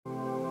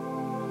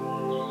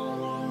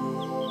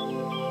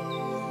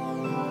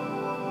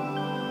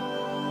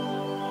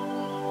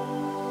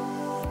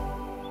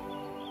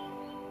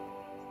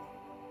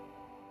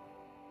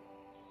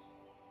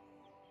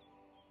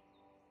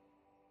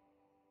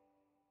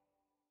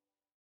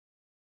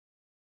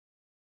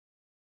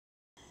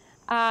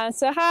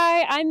So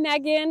hi, I'm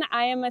Megan.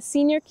 I am a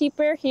senior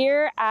keeper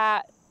here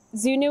at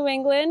Zoo New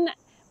England.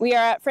 We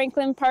are at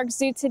Franklin Park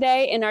Zoo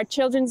today in our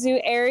children's zoo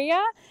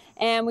area,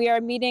 and we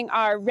are meeting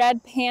our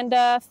red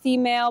panda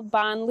female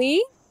Bon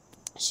Lee.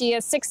 She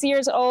is 6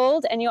 years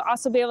old, and you'll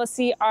also be able to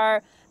see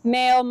our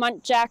male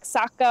muntjac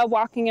Saka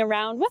walking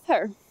around with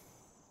her.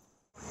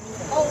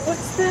 Oh,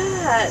 what's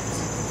that?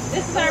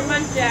 This is our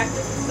muntjac,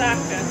 this is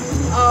Saka.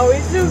 Oh,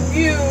 he's so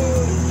cute.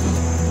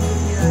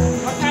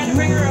 I'll try to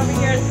bring her over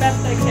here as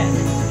best I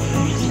can.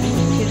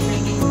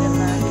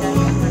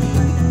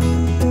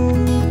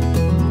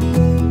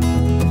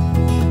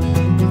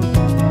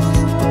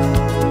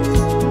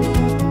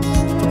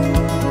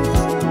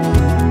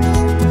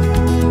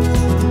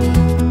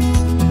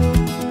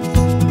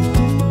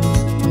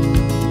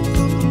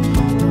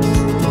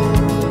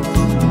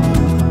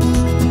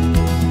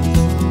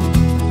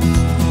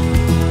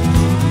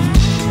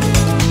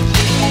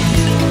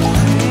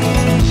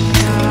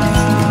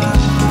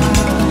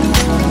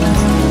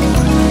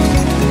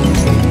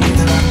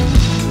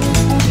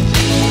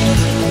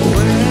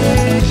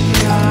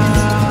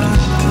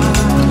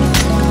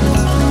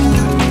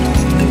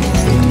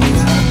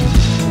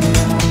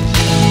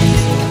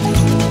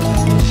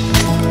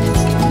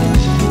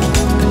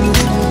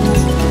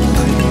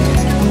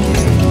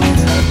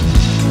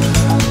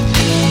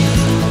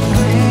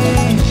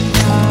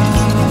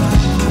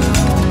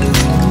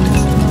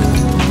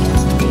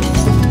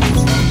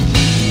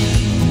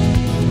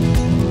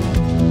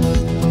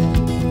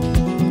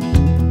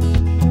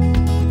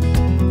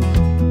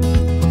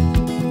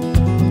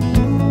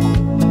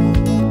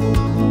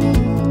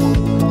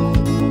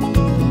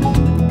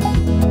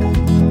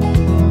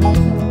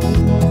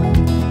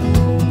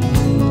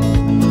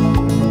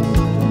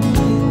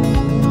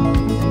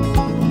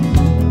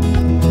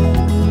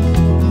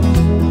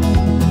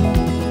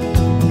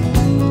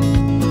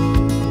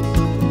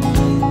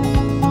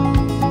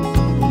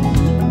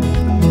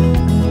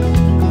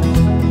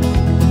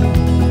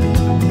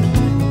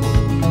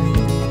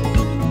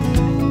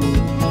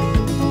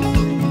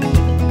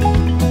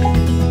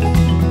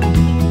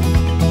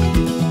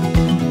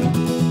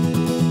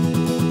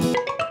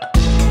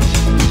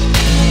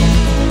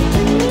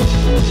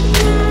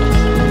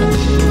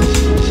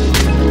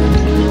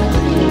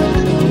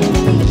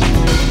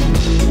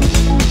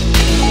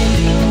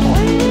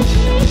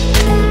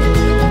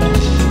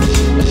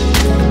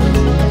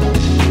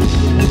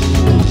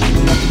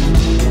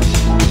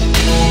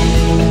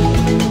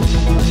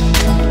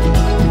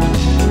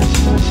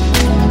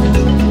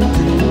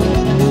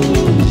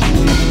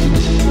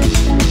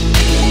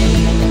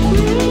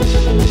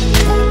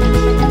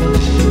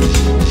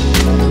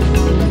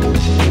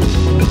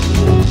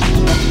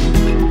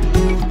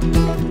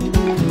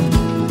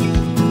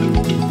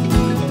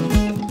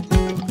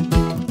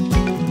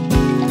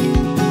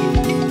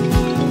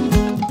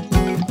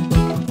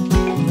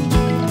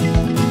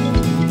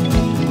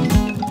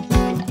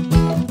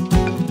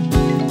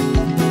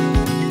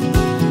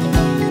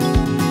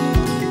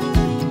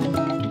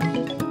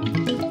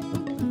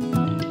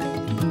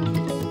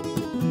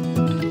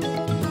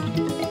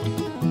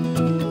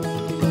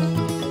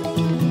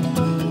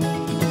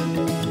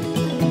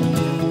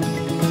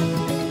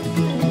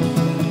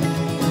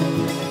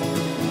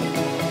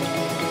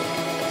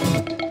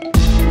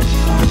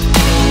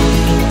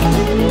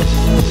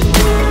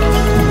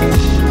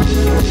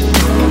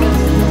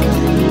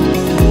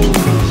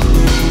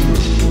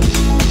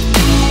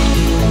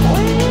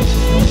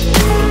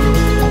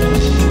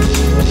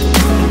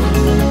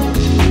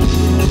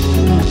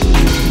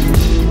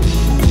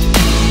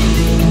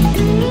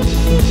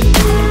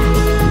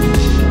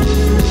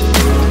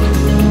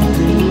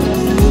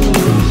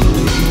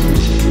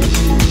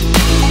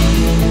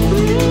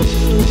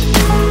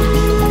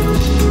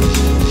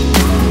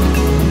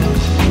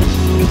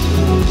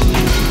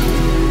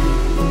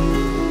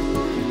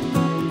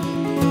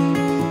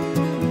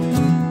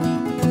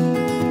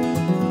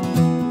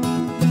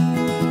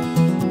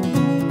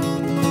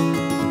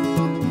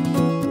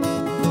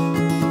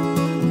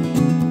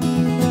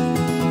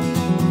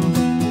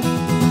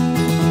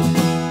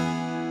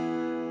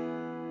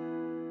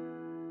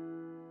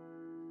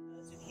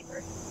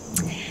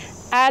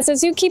 As a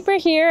zookeeper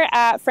here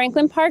at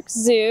Franklin Park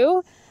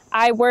Zoo,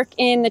 I work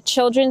in the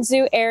children's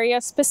zoo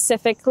area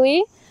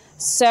specifically.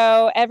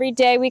 So every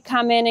day we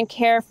come in and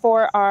care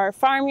for our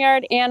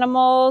farmyard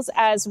animals,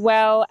 as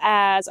well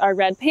as our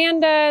red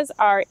pandas,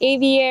 our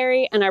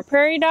aviary, and our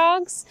prairie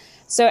dogs.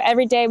 So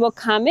every day we'll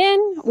come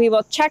in, we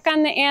will check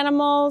on the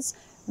animals,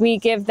 we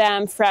give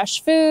them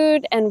fresh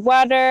food and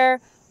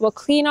water, we'll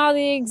clean all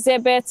the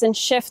exhibits and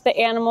shift the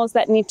animals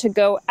that need to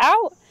go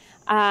out.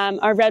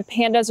 Our red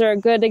pandas are a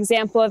good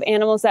example of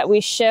animals that we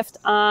shift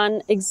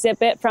on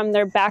exhibit from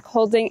their back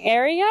holding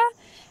area.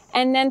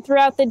 And then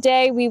throughout the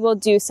day, we will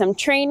do some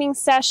training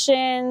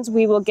sessions,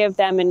 we will give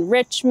them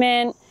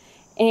enrichment,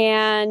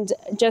 and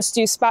just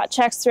do spot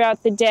checks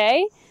throughout the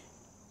day.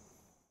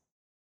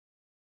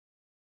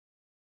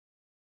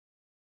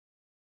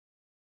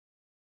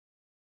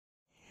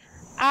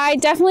 I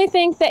definitely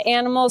think the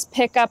animals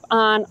pick up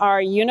on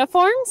our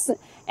uniforms,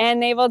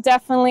 and they will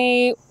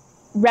definitely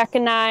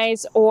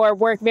recognize or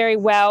work very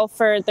well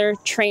for their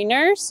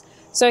trainers.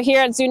 So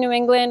here at Zoo New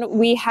England,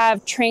 we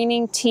have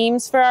training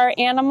teams for our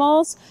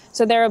animals.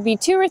 So there will be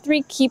 2 or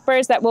 3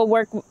 keepers that will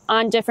work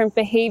on different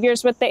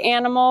behaviors with the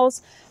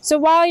animals. So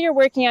while you're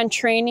working on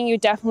training, you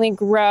definitely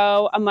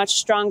grow a much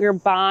stronger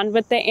bond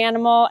with the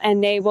animal,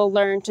 and they will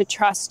learn to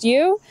trust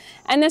you.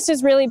 And this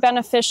is really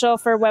beneficial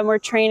for when we're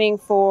training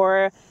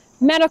for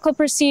medical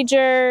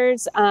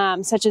procedures,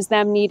 such as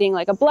them needing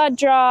like a blood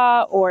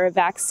draw or a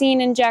vaccine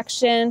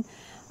injection.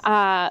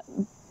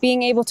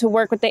 Being able to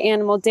work with the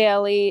animal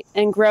daily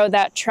and grow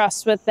that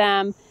trust with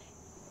them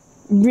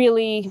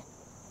really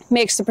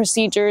makes the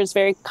procedures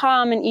very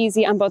calm and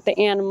easy on both the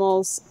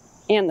animals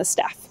and the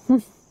staff.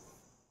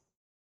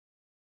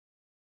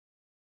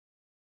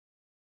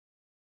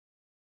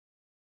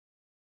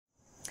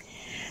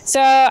 So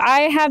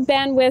I have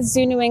been with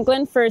Zoo New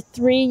England for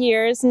 3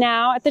 years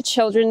now at the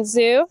Children's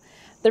Zoo.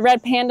 The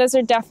red pandas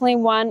are definitely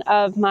one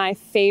of my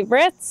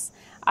favorites.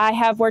 I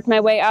have worked my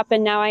way up,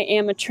 and now I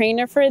am a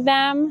trainer for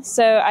them.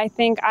 So I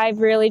think I've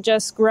really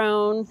just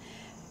grown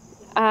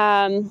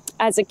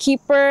as a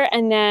keeper,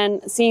 and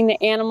then seeing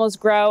the animals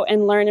grow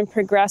and learn and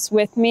progress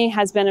with me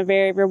has been a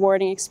very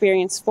rewarding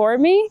experience for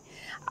me.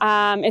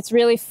 It's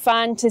really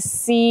fun to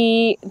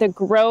see the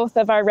growth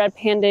of our red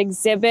panda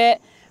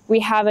exhibit.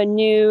 We have a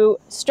new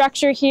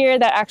structure here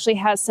that actually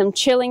has some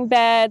chilling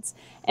beds,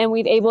 and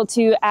we've able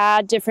to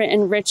add different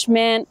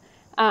enrichment,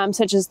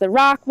 such as the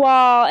rock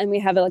wall, and we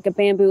have like a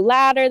bamboo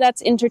ladder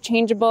that's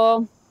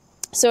interchangeable.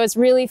 So it's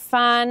really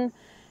fun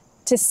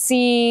to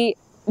see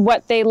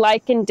what they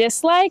like and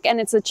dislike, and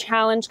it's a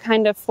challenge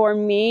kind of for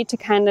me to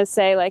kind of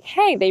say like,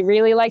 hey, they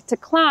really like to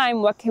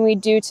climb. What can we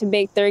do to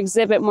make their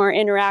exhibit more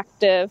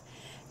interactive,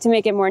 to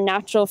make it more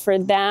natural for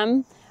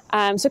them?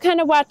 So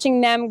kind of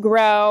watching them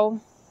grow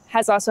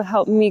has also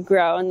helped me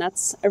grow, and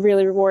that's a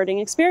really rewarding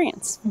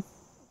experience.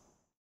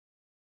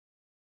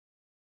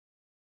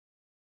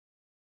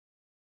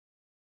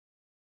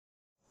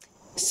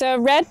 So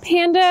red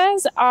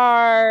pandas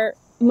are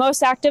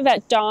most active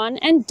at dawn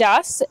and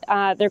dusk.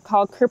 They're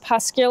called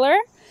crepuscular.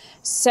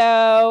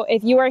 So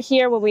if you are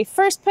here when we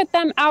first put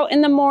them out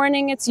in the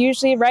morning, it's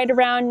usually right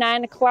around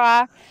 9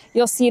 o'clock.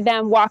 You'll see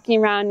them walking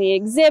around the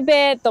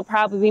exhibit. They'll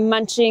probably be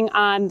munching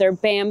on their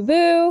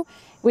bamboo.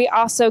 We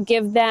also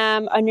give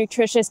them a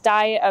nutritious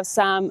diet of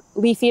some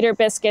leaf eater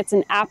biscuits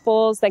and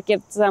apples that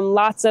gives them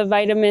lots of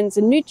vitamins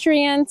and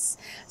nutrients.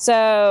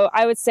 So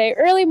I would say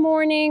early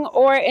morning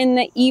or in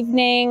the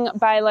evening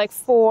by like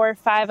 4 or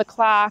 5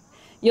 o'clock,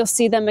 you'll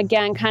see them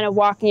again kind of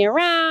walking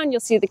around.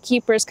 You'll see the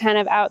keepers kind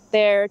of out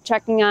there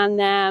checking on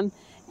them,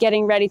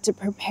 getting ready to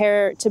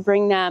prepare to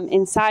bring them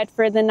inside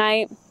for the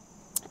night.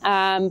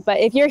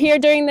 But if you're here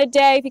during the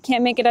day, if you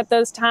can't make it at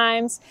those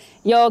times,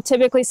 you'll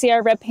typically see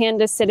our red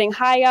pandas sitting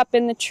high up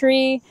in the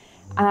tree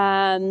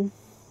and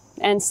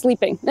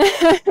sleeping.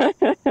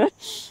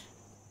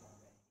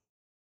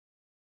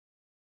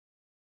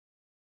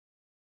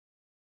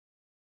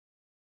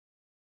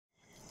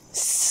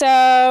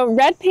 So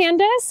red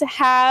pandas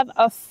have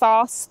a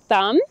false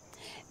thumb.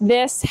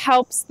 This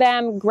helps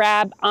them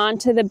grab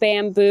onto the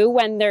bamboo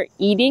when they're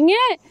eating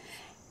it.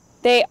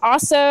 They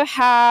also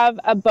have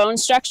a bone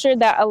structure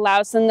that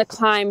allows them to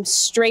climb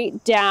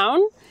straight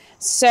down.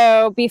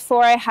 So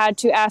before I had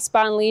to ask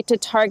Bon Lee to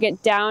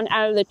target down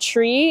out of the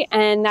tree,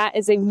 and that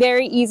is a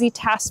very easy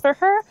task for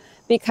her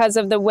because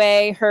of the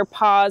way her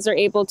paws are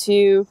able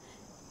to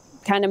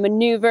kind of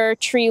maneuver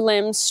tree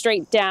limbs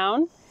straight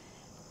down.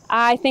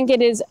 I think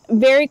it is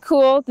very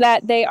cool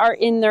that they are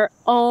in their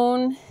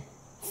own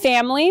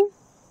family.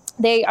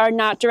 They are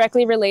not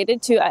directly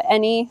related to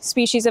any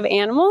species of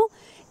animal.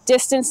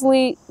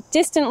 Distantly,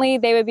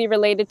 they would be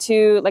related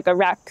to like a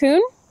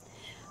raccoon.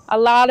 A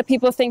lot of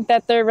people think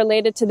that they're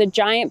related to the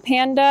giant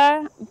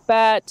panda,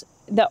 but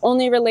the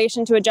only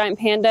relation to a giant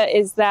panda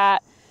is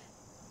that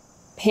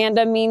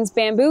panda means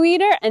bamboo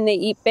eater and they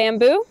eat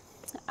bamboo.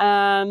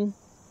 And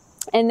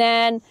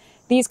then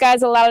these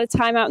guys, a lot of the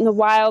time out in the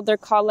wild, they're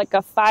called like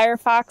a fire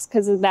fox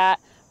because of that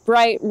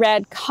bright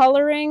red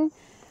coloring.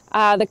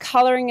 The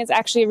coloring is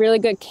actually a really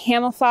good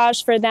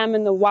camouflage for them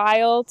in the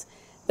wild.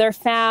 They're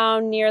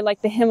found near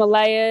like the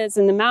Himalayas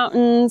and the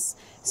mountains.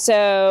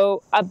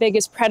 So a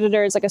biggest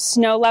predator is like a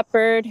snow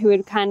leopard who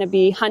would kind of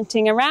be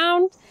hunting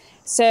around.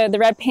 So the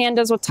red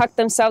pandas will tuck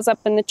themselves up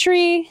in the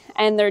tree,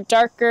 and their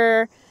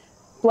darker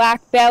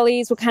black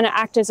bellies will kind of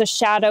act as a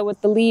shadow with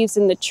the leaves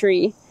in the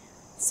tree.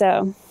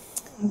 So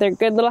they're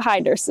good little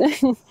hiders.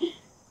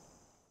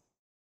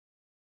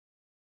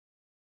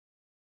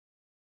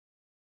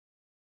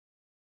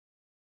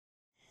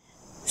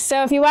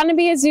 So if you want to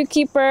be a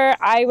zookeeper,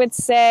 I would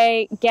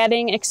say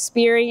getting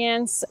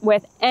experience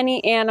with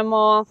any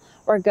animal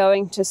or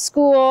going to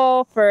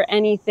school for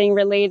anything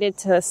related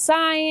to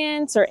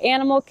science or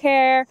animal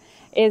care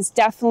is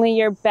definitely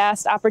your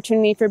best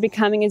opportunity for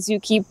becoming a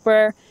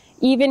zookeeper.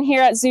 Even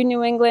here at Zoo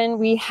New England,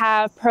 we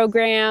have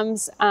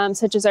programs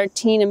such as our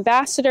Teen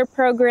Ambassador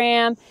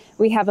program.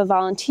 We have a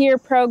volunteer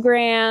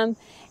program.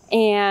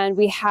 and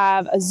we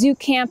have a zoo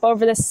camp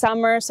over the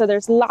summer. So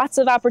there's lots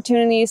of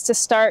opportunities to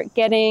start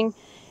getting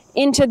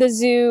into the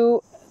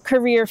zoo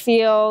career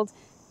field.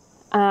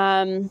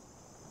 And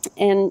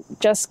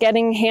just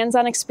getting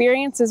hands-on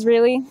experience is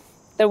really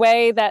the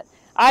way that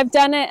I've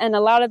done it, and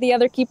a lot of the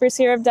other keepers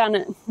here have done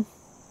it.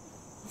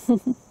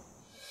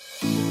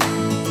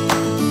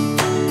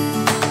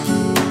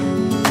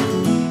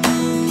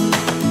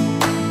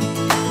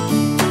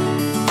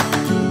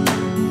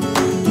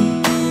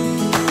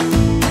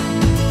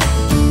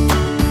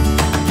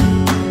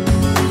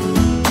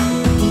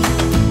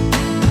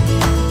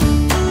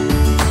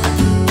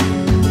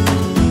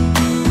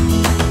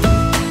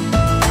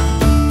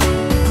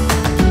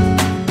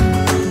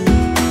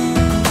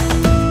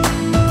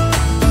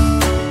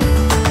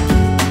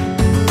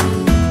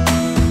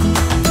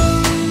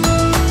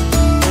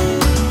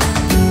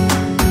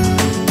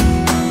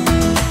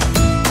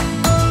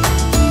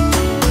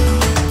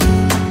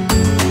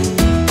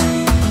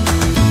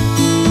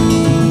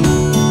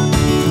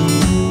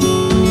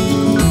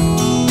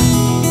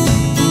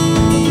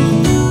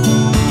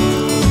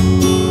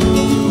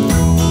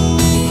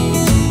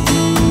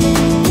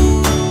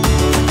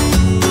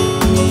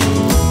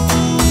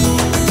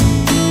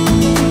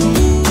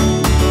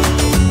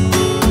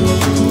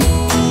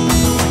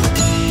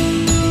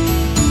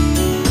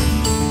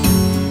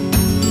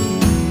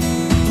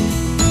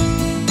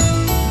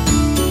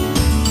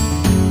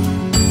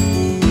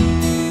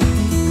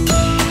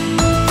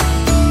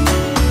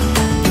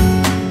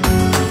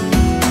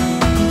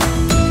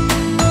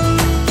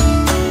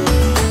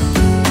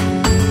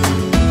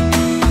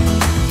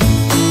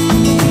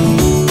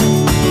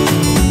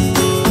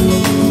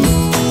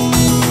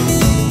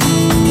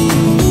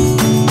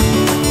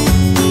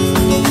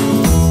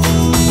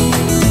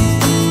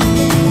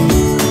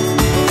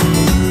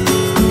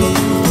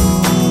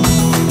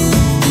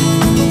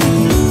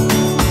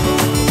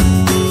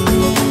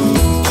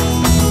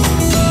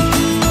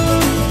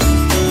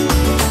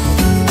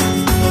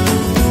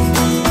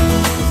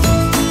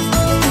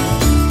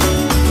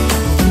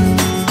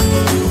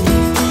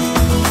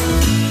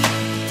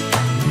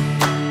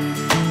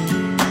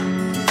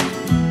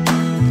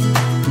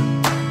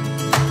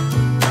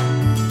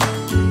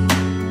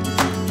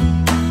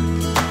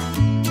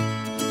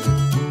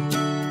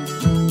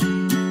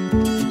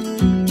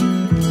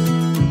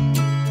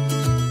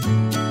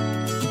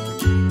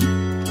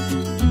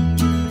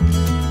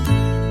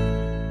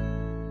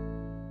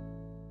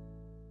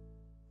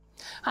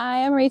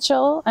 Hi, I'm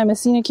Rachel. I'm a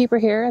senior keeper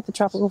here at the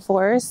Tropical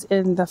Forest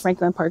in the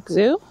Franklin Park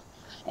Zoo.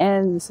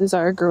 And this is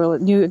our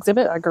new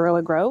exhibit, our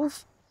Gorilla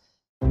Grove.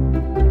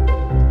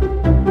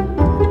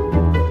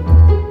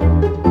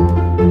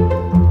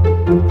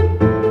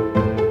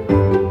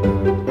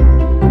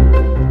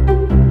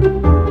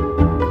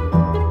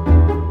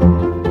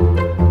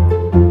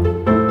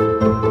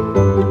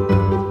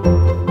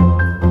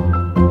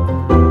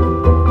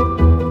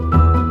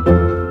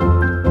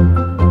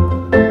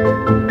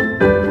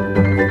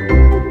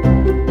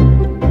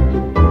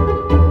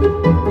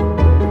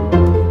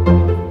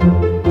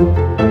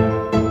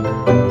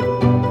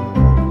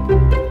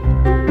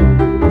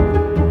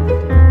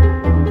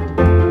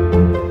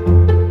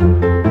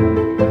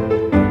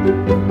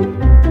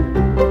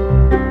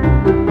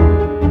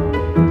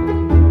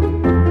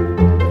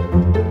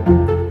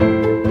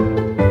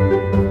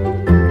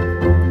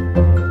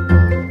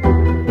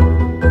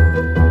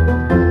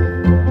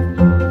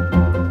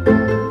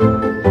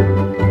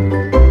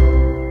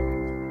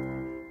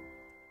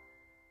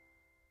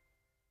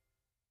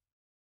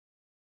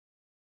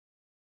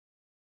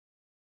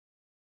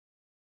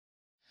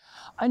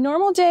 A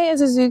normal day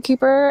as a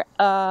zookeeper,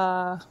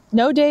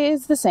 no day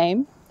is the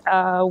same.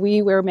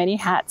 We wear many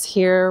hats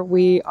here.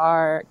 We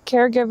are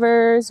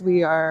caregivers,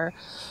 we are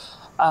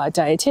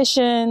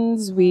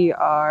dietitians, we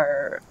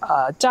are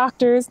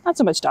doctors, not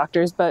so much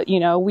doctors, but you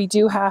know, we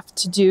do have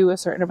to do a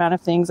certain amount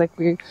of things, like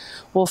we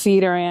will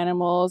feed our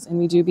animals and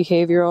we do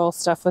behavioral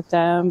stuff with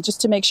them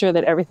just to make sure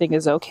that everything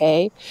is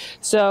okay.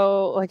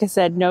 So like I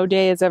said, no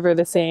day is ever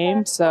the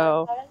same.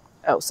 So,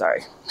 oh,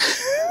 sorry.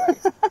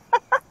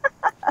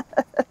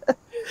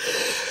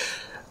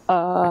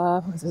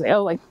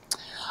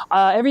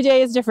 Every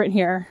day is different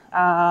here.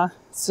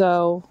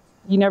 So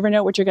you never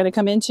know what you're going to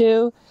come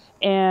into.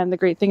 And the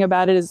great thing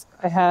about it is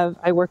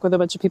I work with a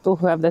bunch of people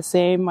who have the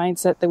same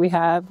mindset that we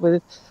have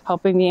with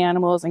helping the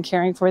animals and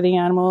caring for the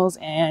animals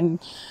and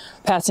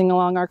passing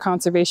along our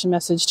conservation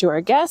message to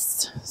our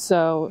guests.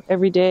 So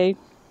every day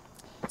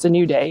it's a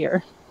new day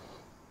here.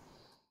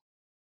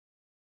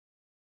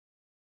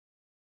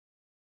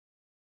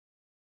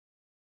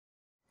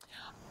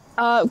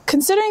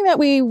 Considering that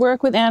we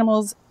work with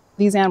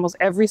these animals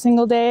every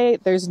single day,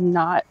 there's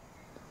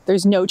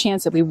no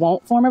chance that we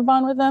won't form a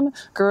bond with them.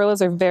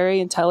 Gorillas are very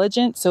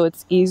intelligent, so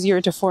it's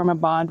easier to form a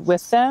bond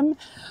with them.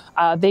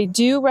 They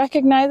do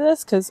recognize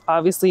us because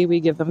obviously we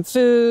give them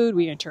food,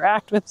 we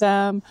interact with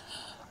them,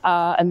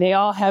 and they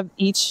all have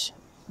each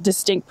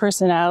distinct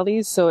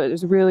personalities, so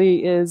it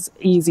really is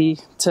easy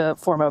to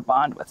form a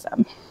bond with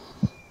them.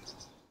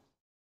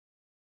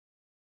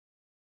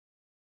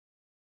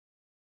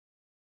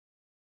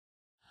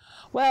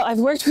 Well, I've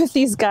worked with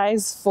these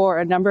guys for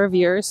a number of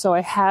years, so I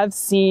have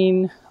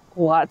seen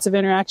lots of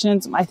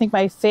interactions. I think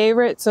my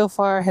favorite so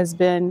far has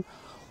been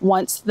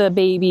once the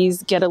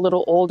babies get a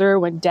little older,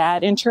 when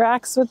dad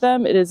interacts with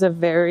them. It is a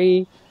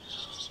very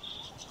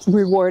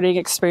rewarding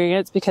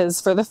experience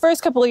because for the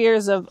first couple of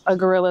years of a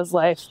gorilla's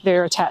life,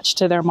 they're attached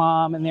to their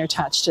mom and they're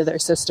attached to their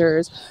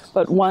sisters.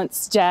 But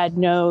once dad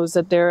knows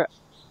that they're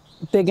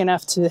big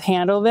enough to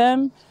handle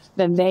them,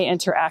 then they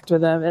interact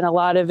with them. And a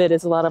lot of it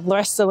is a lot of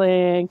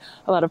wrestling,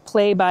 a lot of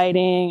play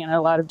biting, and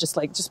a lot of just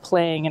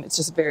playing. And it's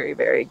just very,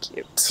 very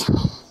cute.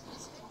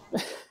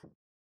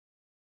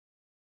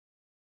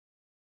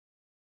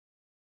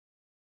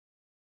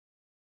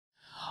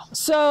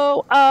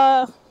 So,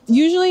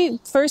 usually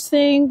first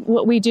thing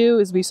what we do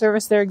is we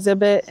service their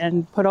exhibit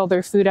and put all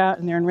their food out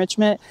and their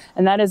enrichment.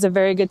 And that is a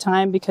very good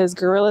time because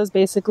gorillas,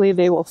 basically,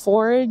 they will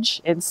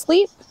forage and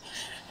sleep.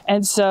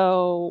 And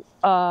so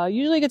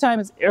usually a good time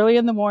is early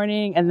in the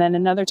morning, and then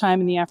another time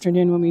in the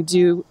afternoon when we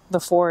do the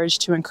forage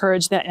to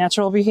encourage that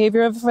natural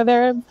behavior for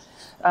them.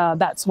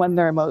 That's when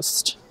they're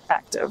most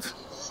active.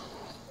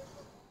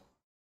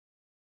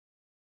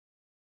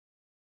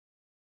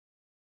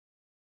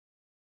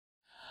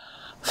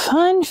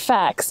 Fun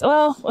facts.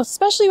 Well,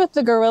 especially with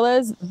the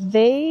gorillas,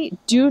 they're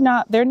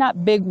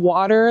not big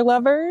water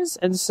lovers.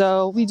 And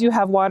so we do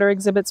have water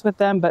exhibits with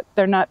them, but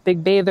they're not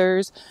big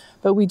bathers.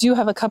 But we do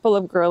have a couple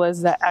of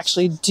gorillas that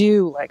actually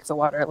do like the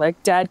water.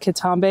 Like Dad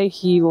Kitambe,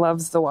 he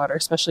loves the water,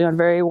 especially on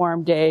very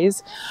warm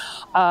days.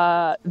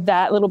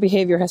 That little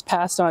behavior has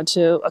passed on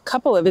to a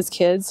couple of his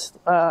kids.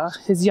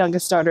 His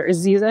youngest daughter,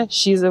 Aziza,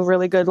 she's a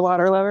really good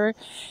water lover.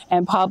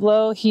 And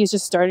Pablo, he's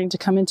just starting to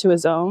come into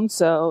his own.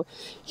 So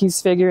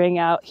he's figuring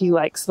out he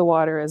likes the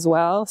water as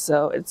well.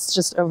 So it's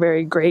just a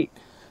very great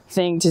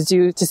thing to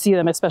do, to see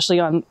them, especially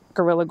on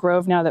Gorilla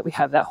Grove now that we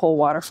have that whole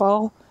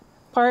waterfall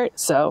part.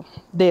 So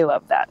they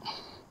love that.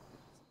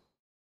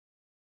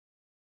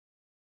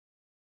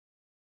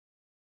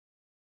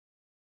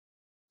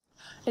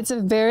 It's a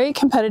very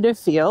competitive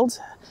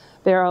field.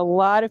 There are a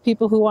lot of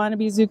people who want to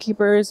be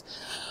zookeepers.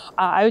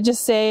 I would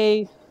just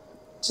say,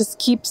 just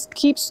keep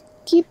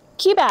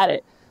at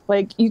it.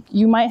 Like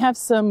you might have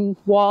some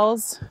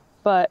walls,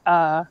 but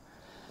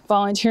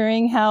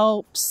volunteering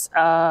helps.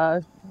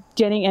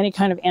 Getting any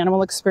kind of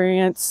animal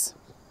experience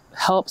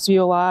helps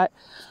you a lot.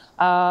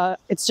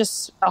 It's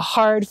just a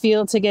hard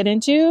field to get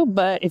into,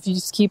 but if you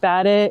just keep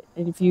at it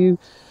and if you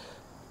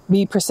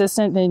be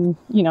persistent, then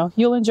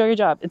you'll enjoy your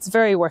job. It's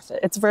very worth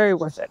it. It's very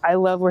worth it. I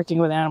love working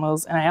with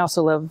animals, and I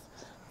also love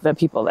the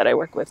people that I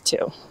work with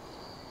too.